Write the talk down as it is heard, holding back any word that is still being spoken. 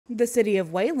The City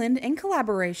of Wayland, in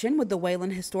collaboration with the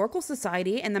Wayland Historical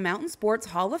Society and the Mountain Sports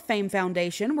Hall of Fame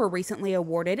Foundation, were recently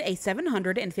awarded a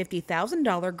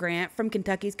 $750,000 grant from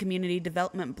Kentucky's Community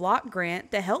Development Block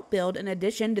Grant to help build an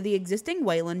addition to the existing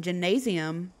Wayland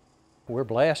Gymnasium. We're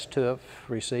blessed to have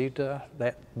received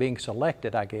that, being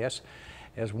selected, I guess,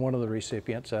 as one of the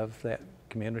recipients of that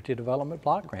Community Development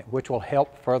Block Grant, which will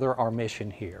help further our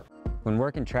mission here. When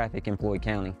working traffic in Floyd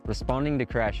County, responding to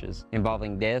crashes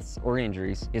involving deaths or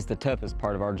injuries is the toughest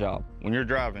part of our job. When you're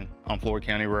driving on Floyd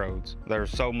County roads,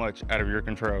 there's so much out of your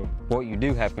control. What you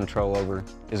do have control over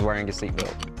is wearing a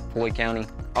seatbelt. Floyd County,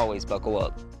 always buckle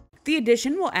up. The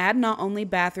addition will add not only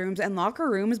bathrooms and locker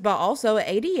rooms, but also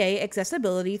ADA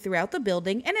accessibility throughout the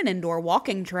building and an indoor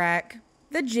walking track.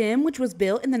 The gym, which was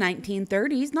built in the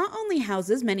 1930s, not only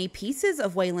houses many pieces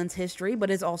of Wayland's history, but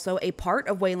is also a part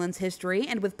of Wayland's history,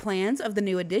 and with plans of the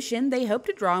new addition, they hope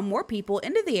to draw more people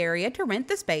into the area to rent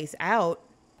the space out.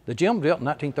 The gym built in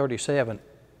 1937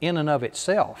 in and of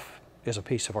itself is a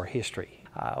piece of our history.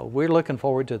 We're looking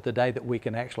forward to the day that we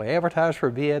can actually advertise for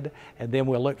bid, and then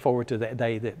we'll look forward to that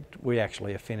day that we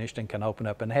actually have finished and can open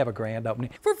up and have a grand opening.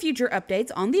 For future updates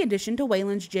on the addition to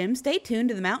Wayland's gym, stay tuned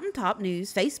to the Mountaintop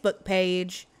News Facebook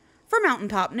page. For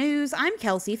Mountaintop News, I'm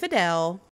Kelsey Fidel.